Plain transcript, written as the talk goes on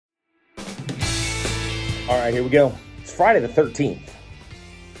All right, here we go. It's Friday the 13th.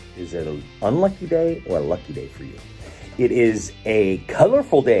 Is it an unlucky day or a lucky day for you? It is a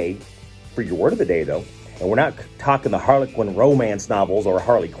colorful day for your word of the day, though. And we're not talking the Harlequin romance novels or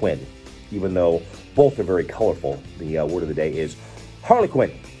Harlequin, even though both are very colorful. The word of the day is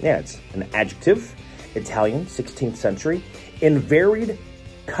Harlequin. Yeah, it's an adjective, Italian, 16th century, in varied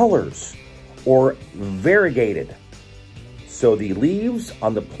colors or variegated. So the leaves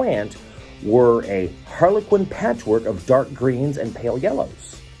on the plant were a Harlequin patchwork of dark greens and pale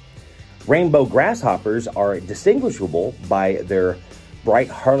yellows. Rainbow grasshoppers are distinguishable by their bright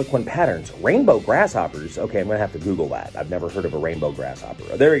Harlequin patterns. Rainbow grasshoppers, okay, I'm gonna have to Google that. I've never heard of a rainbow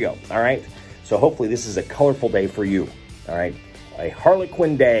grasshopper. There we go, all right? So hopefully this is a colorful day for you, all right? A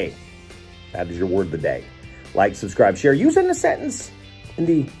Harlequin day, that is your word of the day. Like, subscribe, share, use it in a sentence in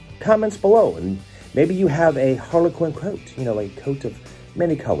the comments below. And maybe you have a Harlequin coat, you know, a coat of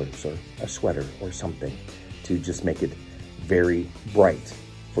many colors or a sweater or something to just make it very bright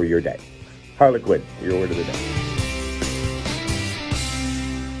for your day. Harlequin, your word of the day.